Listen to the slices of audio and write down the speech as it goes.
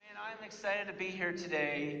excited to be here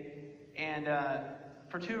today, and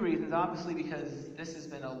for two reasons. Obviously, because this has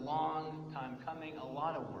been a long time coming, a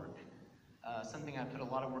lot of work. Something I put a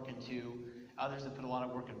lot of work into, others have put a lot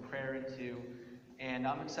of work and prayer into, and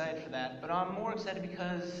I'm excited for that. But I'm more excited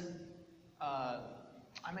because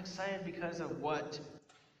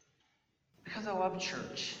because I love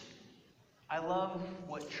church. I love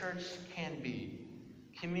what church can be.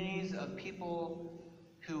 Communities of people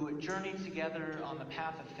who journey together on the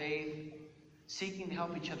path of faith, seeking to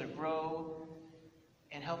help each other grow,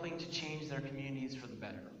 and helping to change their communities for the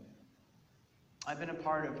better. I've been a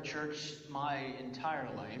part of church my entire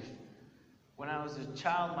life. When I was a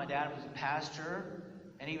child, my dad was a pastor,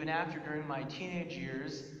 and even after, during my teenage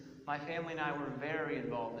years, my family and I were very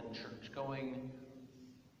involved in church, going,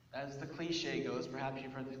 as the cliche goes, perhaps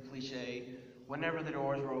you've heard the cliche, whenever the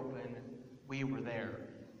doors were open, we were there.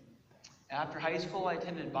 After high school, I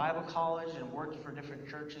attended Bible college and worked for different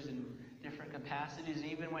churches in different capacities, and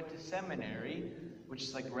even went to seminary, which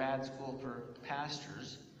is like grad school for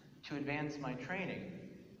pastors, to advance my training.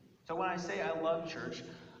 So when I say I love church,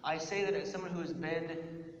 I say that as someone who has been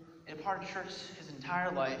a part of church his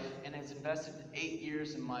entire life and has invested 8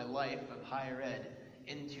 years of my life of higher ed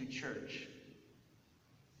into church.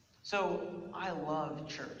 So I love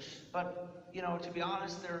church, but to be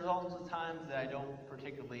honest, there's also times that I don't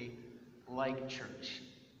particularly like church.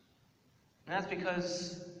 And that's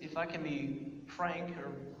because, if I can be frank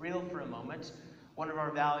or real for a moment, one of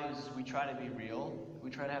our values is we try to be real. We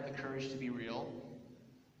try to have the courage to be real.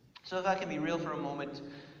 So if I can be real for a moment,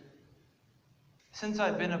 since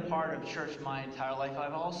I've been a part of church my entire life,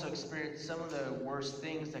 I've also experienced some of the worst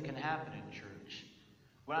things that can happen in church.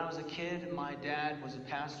 When I was a kid, my dad was a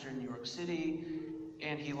pastor in New York City,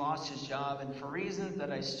 and he lost his job, and for reasons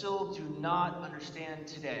that I still do not understand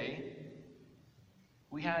today,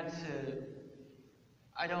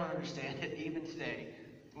 I don't understand it even today.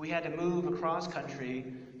 We had to move across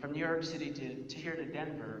country from New York City to here to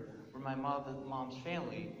Denver, where my mom's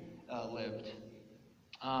family lived.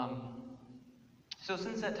 So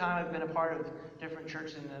since that time, I've been a part of different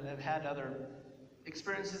churches, and I've had other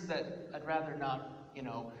experiences that I'd rather not,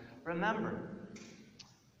 remember.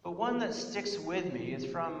 But one that sticks with me is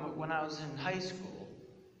from when I was in high school.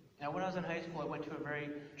 Now, when I was in high school, I went to a very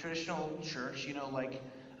traditional church,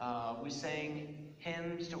 we sang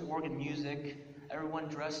hymns to organ music, everyone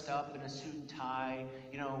dressed up in a suit and tie,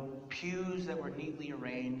 pews that were neatly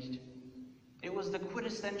arranged. It was the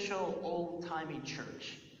quintessential old-timey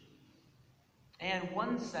church. And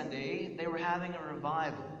one Sunday, they were having a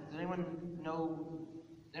revival. Does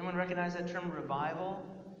anyone recognize that term, revival?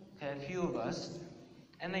 Okay, a few of us.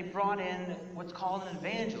 And they brought in what's called an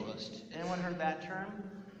evangelist. Anyone heard that term?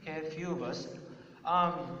 Okay, a few of us.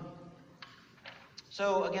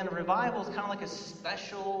 So again, a revival is kind of like a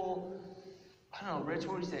special, Rich,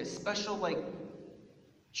 what would you say? A special,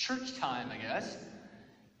 church time, I guess.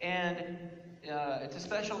 And it's a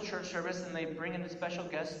special church service, and they bring in a special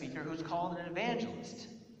guest speaker who's called an evangelist.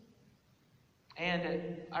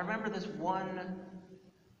 And I remember this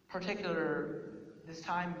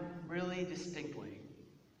time really distinctly.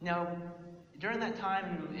 Now, during that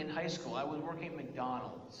time in high school, I was working at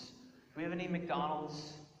McDonald's. Do we have any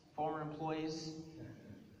McDonald's former employees?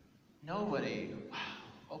 Nobody.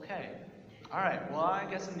 Wow. Okay. All right. Well, I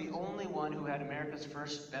guess I'm the only one who had America's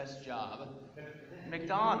first best job,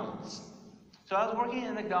 McDonald's. So I was working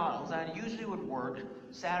at McDonald's, and I usually would work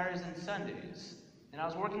Saturdays and Sundays. And I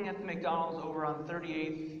was working at the McDonald's over on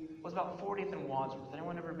 38th, was about 40th and Wadsworth.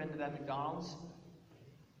 Anyone ever been to that McDonald's?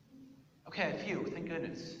 Okay, a few, thank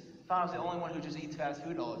goodness. I thought I was the only one who just eats fast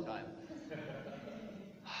food all the time.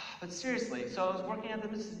 But seriously, so I was working at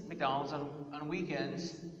the McDonald's on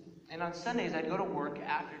weekends, and on Sundays I'd go to work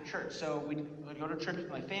after church. So I'd go to church with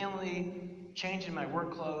my family, change in my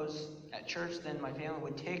work clothes at church, then my family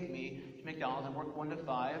would take me to McDonald's and work 1 to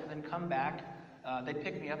 5, then come back. They'd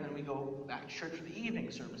pick me up, and we'd go back to church for the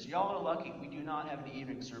evening service. Y'all are lucky. We do not have an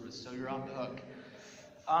evening service, so you're off the hook.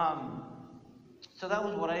 So that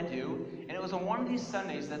was what I do, and it was on one of these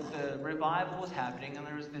Sundays that the revival was happening, and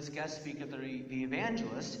there was this guest speaker, the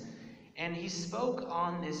evangelist, and he spoke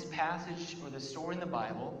on this passage or the story in the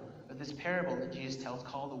Bible, of this parable that Jesus tells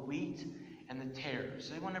called the wheat and the tares.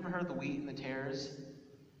 Has anyone ever heard of the wheat and the tares?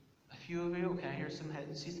 A few of you? Okay,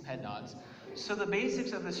 I see some head nods. So the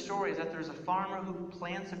basics of the story is that there's a farmer who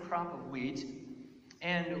plants a crop of wheat,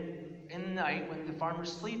 and in the night when the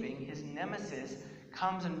farmer's sleeping, his nemesis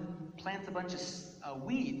comes and plants a bunch of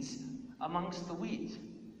weeds amongst the wheat.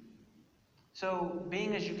 So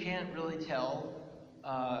being as you can't really tell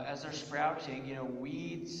as they're sprouting,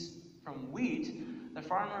 weeds from wheat, the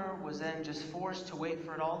farmer was then just forced to wait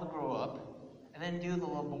for it all to grow up and then do the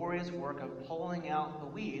laborious work of pulling out the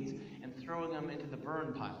weeds and throwing them into the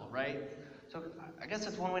burn pile, right? So I guess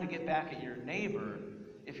that's one way to get back at your neighbor.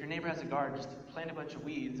 If your neighbor has a garden, just plant a bunch of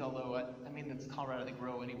weeds, although, that's Colorado, they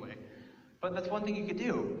grow anyway. But that's one thing you could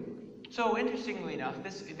do. So interestingly enough,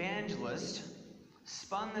 this evangelist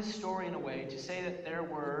spun this story in a way to say that there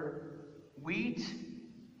were wheat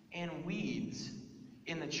and weeds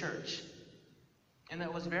in the church. And that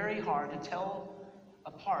it was very hard to tell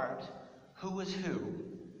apart who was who.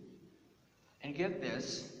 And get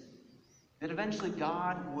this, that eventually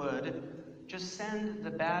God would just send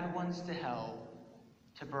the bad ones to hell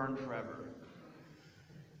to burn forever.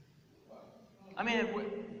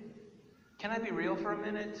 Can I be real for a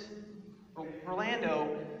minute? Well,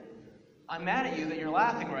 Orlando, I'm mad at you that you're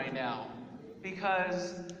laughing right now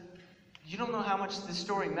because you don't know how much this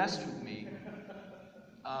story messed with me.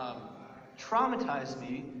 Traumatized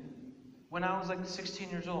me when I was like 16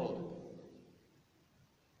 years old.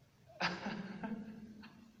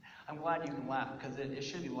 I'm glad you can laugh because it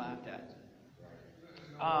should be laughed at.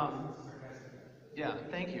 Yeah,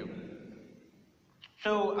 thank you.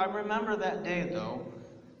 So I remember that day though,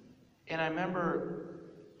 and I remember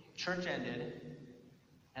church ended,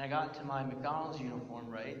 and I got into my McDonald's uniform,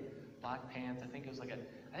 right? Black pants. I think it was like a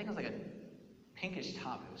pinkish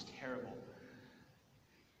top. It was terrible.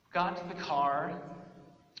 Got to the car,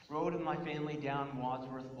 rode with my family down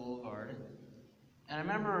Wadsworth Boulevard,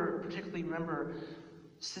 and I particularly remember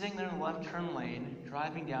sitting there in the left turn lane,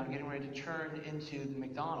 driving down, getting ready to turn into the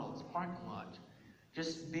McDonald's parking lot,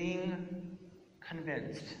 just being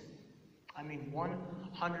convinced,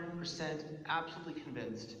 100% absolutely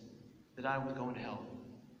convinced that I was going to hell,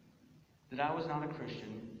 that I was not a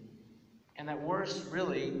Christian, and that worse,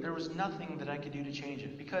 really, there was nothing that I could do to change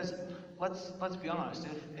it. Because let's be honest,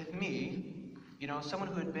 if me, someone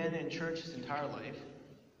who had been in church his entire life,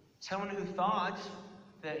 someone who thought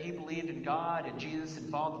that he believed in God and Jesus and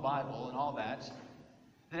followed the Bible and all that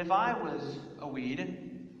if I was a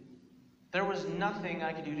weed, there was nothing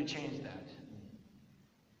I could do to change that.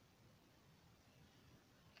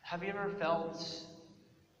 Have you ever felt,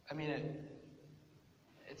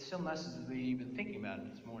 it still messes with me even thinking about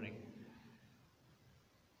it this morning.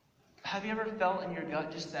 Have you ever felt in your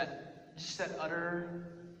gut just that utter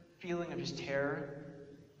feeling of just terror?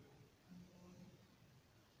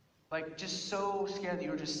 Like just so scared that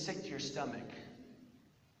you were just sick to your stomach.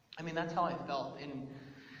 That's how I felt, and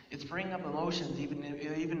it's bringing up emotions even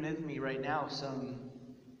with me right now.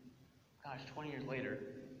 20 years later.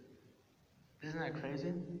 Isn't that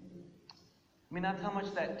crazy? That's how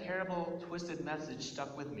much that terrible, twisted message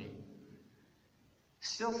stuck with me.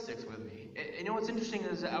 Still sticks with me. What's interesting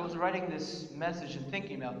is I was writing this message and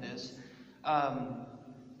thinking about this. I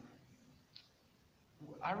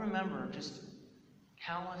remember just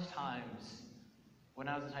countless times when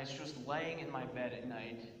I was in high school, just laying in my bed at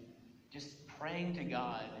night, just praying to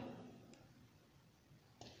God,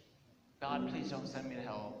 God, please don't send me to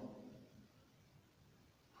hell.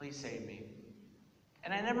 Please save me.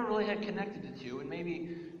 And I never really had connected the two, and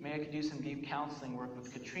maybe I could do some deep counseling work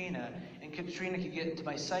with Katrina, and Katrina could get into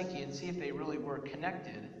my psyche and see if they really were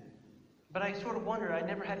connected. But I sort of wonder, I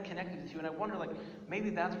never had connected the two, and I wonder, maybe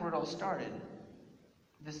that's where it all started,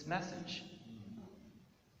 this message.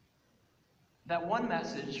 That one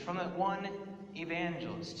message from that one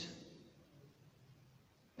evangelist.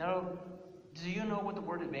 Now, do you know what the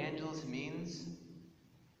word evangelist means?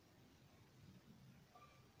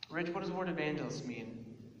 Rich, what does the word evangelist mean?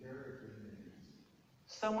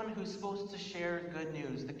 Someone who's supposed to share good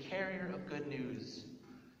news, the carrier of good news.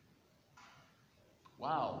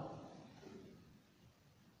 Wow.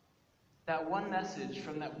 That one message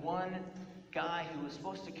from that one guy who was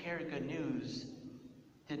supposed to carry good news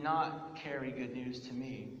did not carry good news to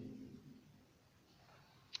me.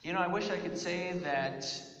 I wish I could say that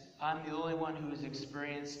I'm the only one who has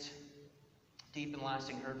experienced deep and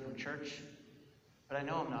lasting hurt from church, but I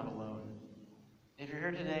know I'm not alone. If you're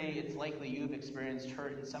here today, it's likely you've experienced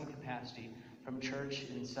hurt in some capacity from church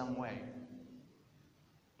in some way.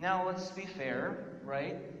 Now, let's be fair,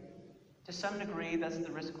 right? To some degree, that's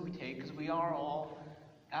the risk we take, because we are all,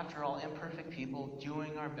 after all, imperfect people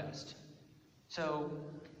doing our best. So,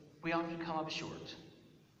 we often come up short.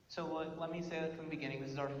 So let me say that from the beginning.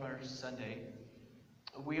 This is our first Sunday.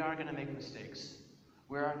 We are going to make mistakes.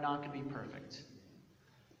 We are not going to be perfect.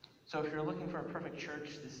 So if you're looking for a perfect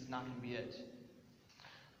church, this is not going to be it.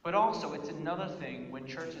 But also, it's another thing when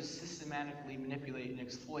churches systematically manipulate and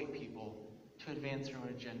exploit people to advance their own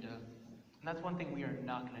agenda. And that's one thing we are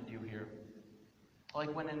not going to do here.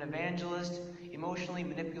 Like when an evangelist emotionally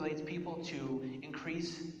manipulates people to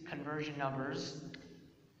increase conversion numbers,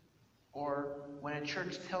 or when a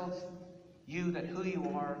church tells you that who you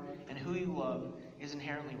are and who you love is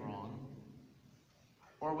inherently wrong,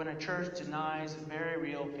 or when a church denies very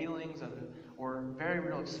real feelings or very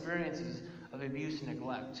real experiences of abuse and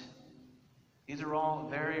neglect. These are all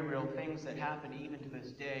very real things that happen even to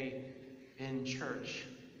this day in church.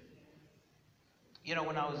 You know,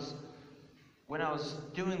 when I was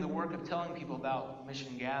doing the work of telling people about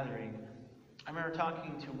Mission Gathering, I remember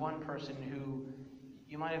talking to one person who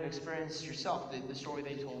you might have experienced yourself. The story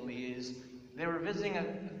they told me is they were visiting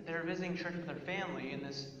church with their family, and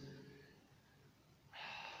this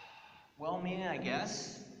well-meaning, I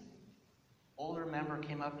guess, older member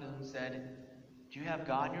came up to them and said, "Do you have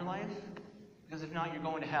God in your life? Because if not, you're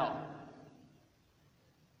going to hell."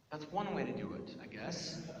 That's one way to do it, I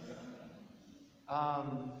guess.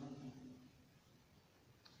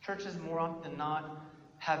 Churches more often than not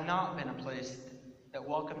have not been a place that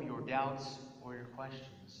welcome your doubts or your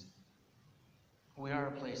questions. We are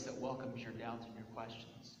a place that welcomes your doubts and your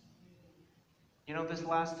questions. You know, this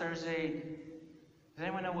last Thursday, does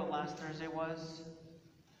anyone know what last Thursday was?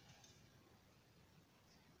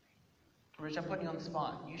 Rich, I'm putting you on the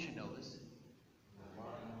spot. You should know this.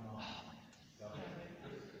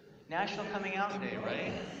 National Coming Out Day,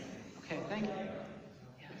 right? Okay, thank you.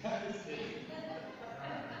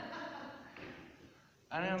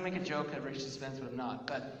 I don't know, make a joke at Rich's expense, but I'm not.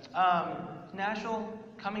 But National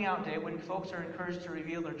Coming Out Day, when folks are encouraged to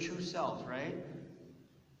reveal their true selves, right?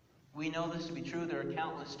 We know this to be true. There are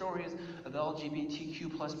countless stories of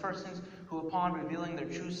LGBTQ plus persons who, upon revealing their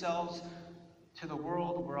true selves to the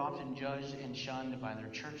world, were often judged and shunned by their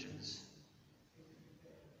churches,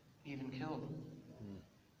 even killed.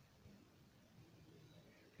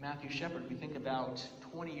 Matthew Shepard, we think about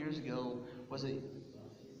 20 years ago, was it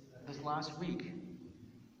this last week?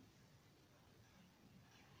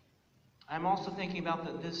 I'm also thinking about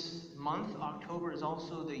that this month, October, is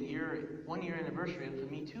also the 1-year anniversary of the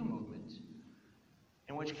Me Too movement,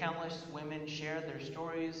 in which countless women shared their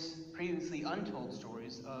stories, previously untold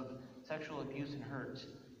stories of sexual abuse and hurt.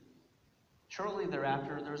 Shortly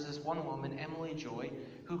thereafter, there was this one woman, Emily Joy,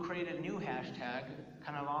 who created a new hashtag,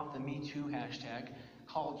 kind of off the Me Too hashtag,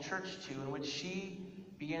 called Church2, in which she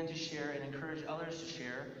began to share and encourage others to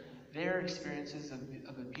share their experiences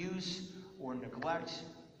of abuse or neglect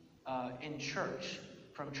in church,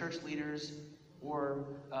 from church leaders or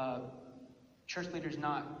church leaders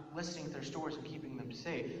not listening to their stories and keeping them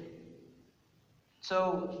safe.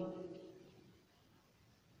 So,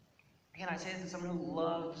 again, I say this as someone who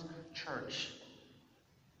loves church.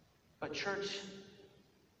 But church,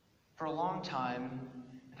 for a long time,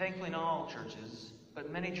 thankfully not all churches, but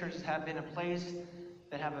many churches have been a place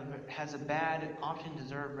that has a bad, often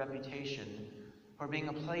deserved reputation for being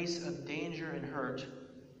a place of danger and hurt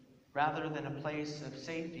rather than a place of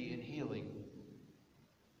safety and healing.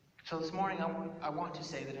 So this morning I want to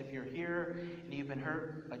say that if you're here and you've been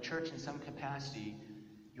hurt by church in some capacity,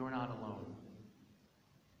 you're not alone.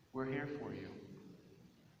 We're here for you.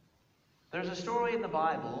 There's a story in the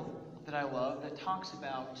Bible that I love that talks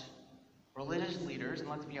about religious leaders, and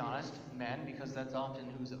let's be honest, men, because that's often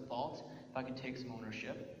who's at fault, if I can take some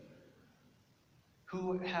ownership,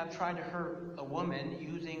 who have tried to hurt a woman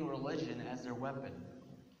using religion as their weapon.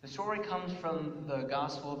 The story comes from the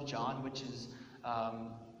Gospel of John, which is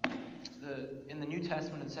in the New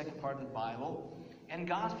Testament, the second part of the Bible. And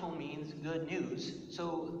gospel means good news.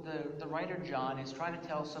 So the writer John is trying to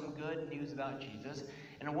tell some good news about Jesus.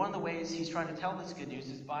 And one of the ways he's trying to tell this good news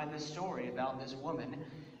is by this story about this woman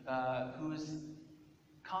who's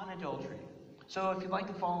caught in adultery. So if you'd like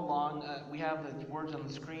to follow along, we have the words on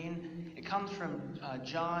the screen. It comes from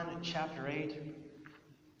John chapter 8,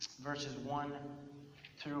 verses 1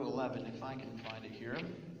 through 11, if I can find it here.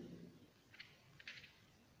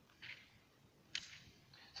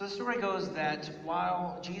 So the story goes that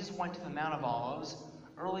while Jesus went to the Mount of Olives,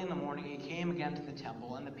 early in the morning he came again to the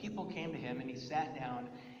temple, and the people came to him, and he sat down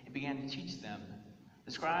and began to teach them.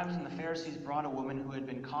 The scribes and the Pharisees brought a woman who had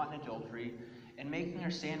been caught in adultery, and making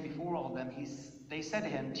her stand before all of them, they said to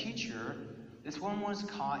him, "Teacher, this woman was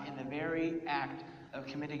caught in the very act of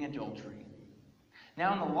committing adultery.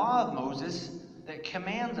 Now in the law of Moses, that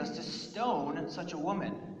commands us to stone such a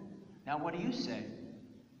woman. Now what do you say?"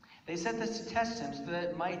 They said this to test him so that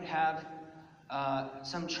it might have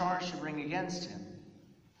some charge to bring against him.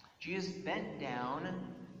 Jesus bent down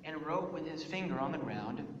and wrote with his finger on the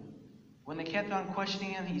ground. When they kept on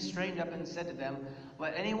questioning him, he straightened up and said to them,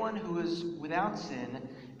 "Let anyone who is without sin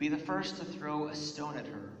be the first to throw a stone at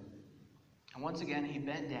her." And once again he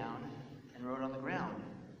bent down and wrote on the ground.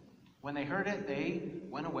 When they heard it, they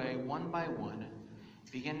went away one by one,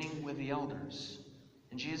 beginning with the elders.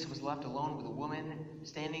 And Jesus was left alone with a woman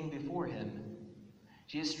standing before him.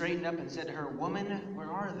 Jesus straightened up and said to her, "Woman,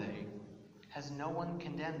 where are they? Has no one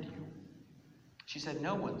condemned you?" She said,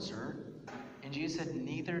 "No one, sir." And Jesus said,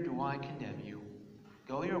 "Neither do I condemn you.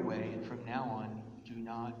 Go your way, and from now on, do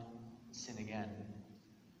not sin again."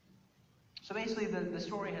 So basically, the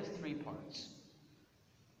story has three parts.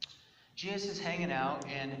 Jesus is hanging out,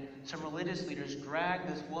 and some religious leaders drag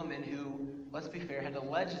this woman who, let's be fair, had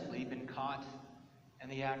allegedly been caught in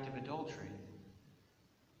the act of adultery.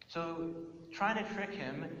 So, trying to trick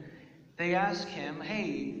him, they ask him,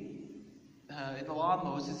 "Hey, in the law of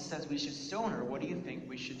Moses says we should stone her. What do you think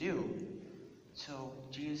we should do?" So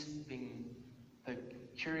Jesus, being the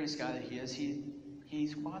curious guy that he is, he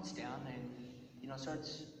squats down and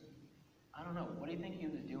starts, I don't know, what do you think he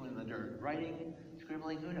was doing in the dirt? Writing,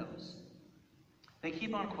 scribbling, who knows? They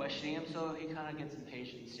keep on questioning him, so he kind of gets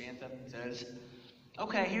impatient, stands up and says,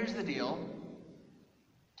 "Okay, here's the deal.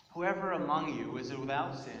 Whoever among you is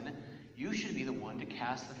without sin, you should be the one to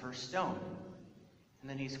cast the first stone." And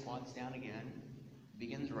then he squats down again,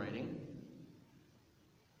 begins writing.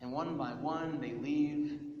 And one by one, they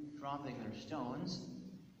leave, dropping their stones,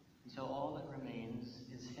 until all that remains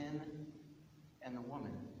is him and the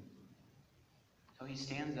woman. So he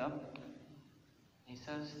stands up, and he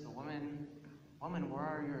says to the woman, "Woman, where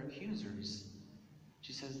are your accusers?"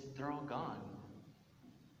 She says, "They're all gone."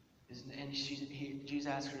 And Jesus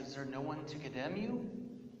asks her, "Is there no one to condemn you?"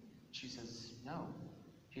 She says, "No."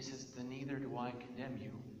 She says, "Then neither do I condemn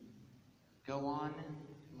you. Go on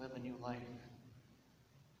and live a new life."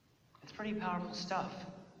 It's pretty powerful stuff.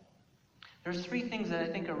 There's three things that I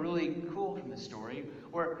think are really cool from this story.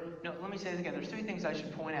 Or, no, let me say this again. There's three things I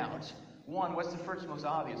should point out. One, what's the first most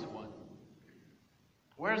obvious one?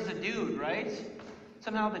 Where's the dude, right?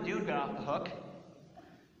 Somehow the dude got off the hook.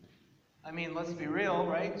 I mean, let's be real,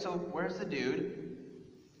 right? So where's the dude?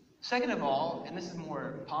 Second of all, and this is a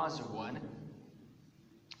more positive one,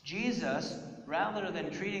 Jesus, rather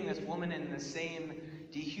than treating this woman in the same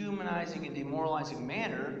dehumanizing and demoralizing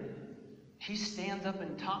manner, he stands up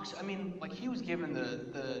and talks. I mean, like he was given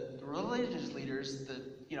the religious leaders,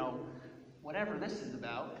 whatever this is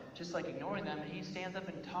about, just like ignoring them, he stands up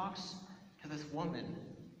and talks to this woman,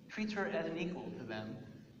 treats her as an equal to them.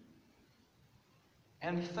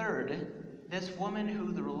 And third, this woman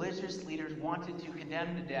who the religious leaders wanted to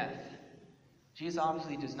condemn to death, Jesus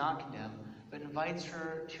obviously does not condemn, but invites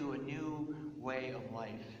her to a new way of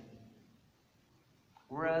life.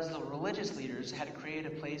 Whereas the religious leaders had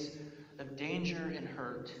created a place of danger and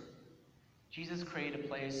hurt, Jesus created a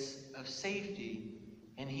place of safety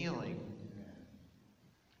and healing.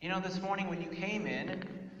 This morning when you came in,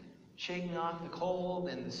 shaking off the cold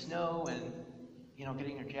and the snow and,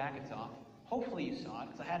 getting your jackets off, hopefully you saw it,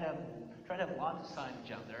 because I had to try to have lots of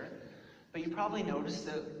signage out there. But you probably noticed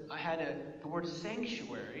that I had the word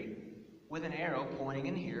sanctuary with an arrow pointing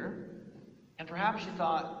in here. And perhaps you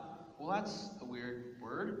thought, well, that's a weird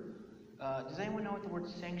word. Does anyone know what the word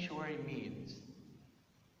sanctuary means?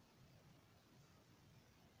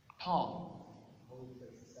 Paul.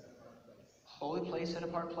 Holy place, set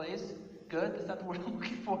apart place. Good. That's not the word I'm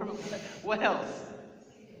looking for. But what else?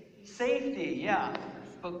 Safety. Yeah.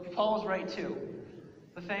 But Paul's right too.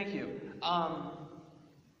 But thank you.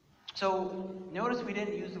 So notice we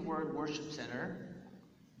didn't use the word worship center.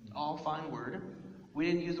 All fine word. We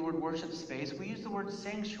didn't use the word worship space. We used the word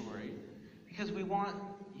sanctuary because we want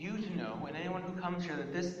you to know, and anyone who comes here,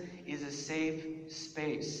 that this is a safe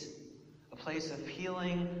space, a place of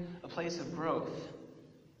healing, a place of growth.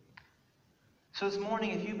 So this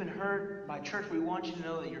morning, if you've been hurt by church, we want you to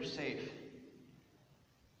know that you're safe.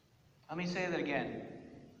 Let me say that again.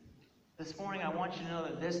 This morning, I want you to know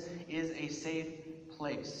that this is a safe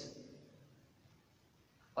place.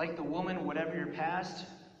 Like the woman, whatever your past,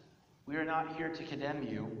 we are not here to condemn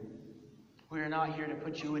you. We are not here to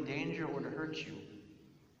put you in danger or to hurt you.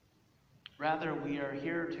 Rather, we are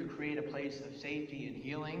here to create a place of safety and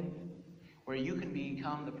healing where you can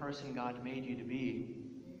become the person God made you to be.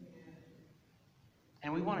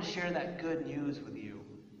 And we want to share that good news with you.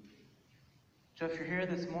 So if you're here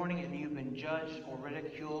this morning and you've been judged or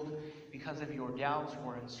ridiculed because of your doubts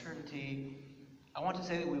or uncertainty, I want to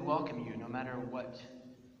say that we welcome you no matter what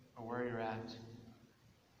or where you're at.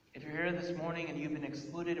 If you're here this morning and you've been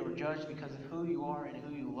excluded or judged because of who you are and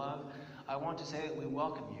who you love, I want to say that we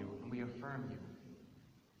welcome you and we affirm you.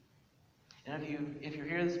 And if you're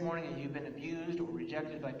here this morning and you've been abused or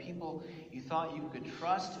rejected by people you thought you could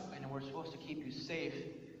trust and were supposed to keep you safe,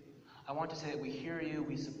 I want to say that we hear you,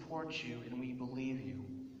 we support you, and we believe you.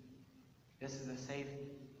 This is a safe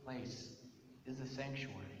place. This is a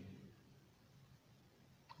sanctuary.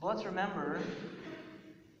 But let's remember,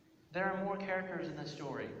 there are more characters in this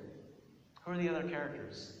story. Who are the other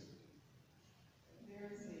characters?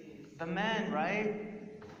 The men, right?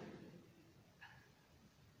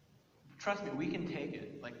 Trust me, we can take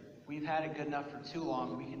it. Like, we've had it good enough for too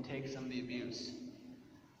long. We can take some of the abuse.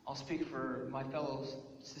 I'll speak for my fellow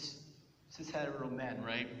cis-hetero men,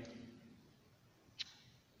 right?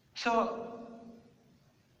 So,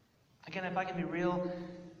 again, if I can be real,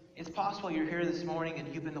 it's possible you're here this morning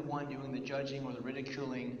and you've been the one doing the judging or the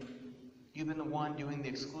ridiculing. You've been the one doing the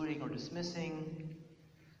excluding or dismissing.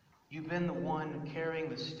 You've been the one carrying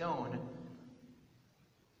the stone.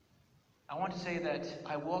 I want to say that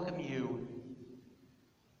I welcome you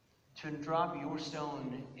to drop your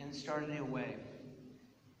stone and start a new way.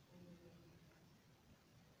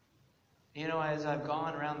 You know, as I've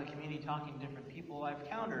gone around the community talking to different people, I've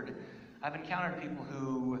encountered people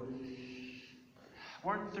who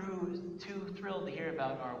weren't too thrilled to hear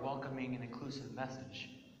about our welcoming and inclusive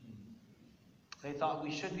message. They thought we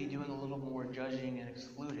should be doing a little more judging and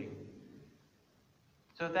excluding.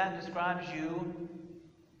 So if that describes you,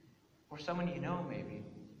 or someone you know maybe,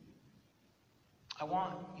 I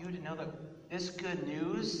want you to know that this good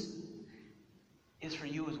news is for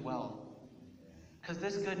you as well. Because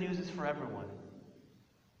this good news is for everyone.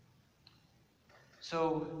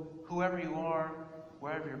 So whoever you are,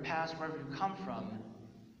 wherever your past, wherever you come from,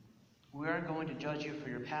 we aren't going to judge you for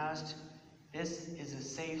your past. This is a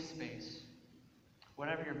safe space.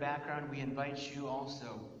 Whatever your background, we invite you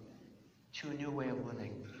also to a new way of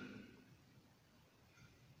living.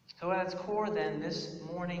 So at its core then, this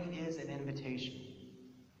morning is an invitation.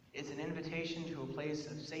 It's an invitation to a place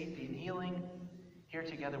of safety and healing here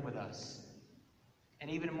together with us. And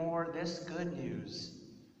even more, this good news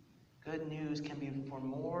can be for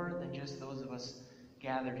more than just those of us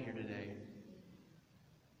gathered here today.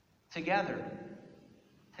 Together,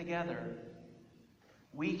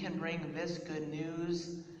 we can bring this good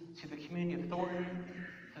news to the community of Thornton,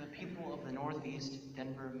 to the people of the Northeast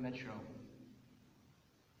Denver Metro.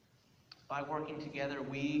 By working together,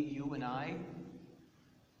 you and I,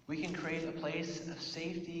 we can create a place of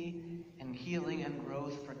safety and healing and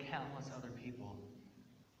growth for countless other people.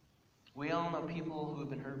 We all know people who have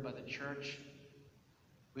been hurt by the church.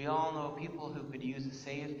 We all know people who could use a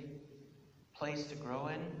safe place to grow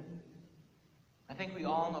in. I think we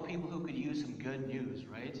all know people who could use some good news,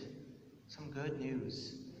 right? Some good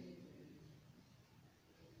news.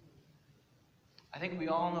 I think we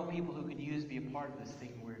all know people who could use to be a part of this thing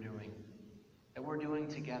that we're doing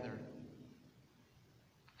together.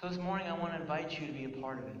 So this morning I want to invite you to be a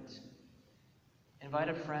part of it. Invite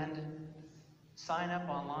a friend. Sign up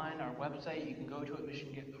online, our website. You can go to it,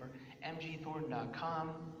 mgthornton.com.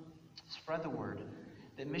 Spread the word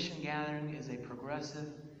that Mission Gathering is a progressive,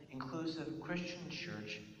 inclusive Christian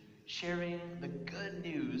church sharing the good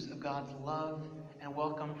news of God's love and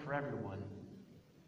welcome for everyone.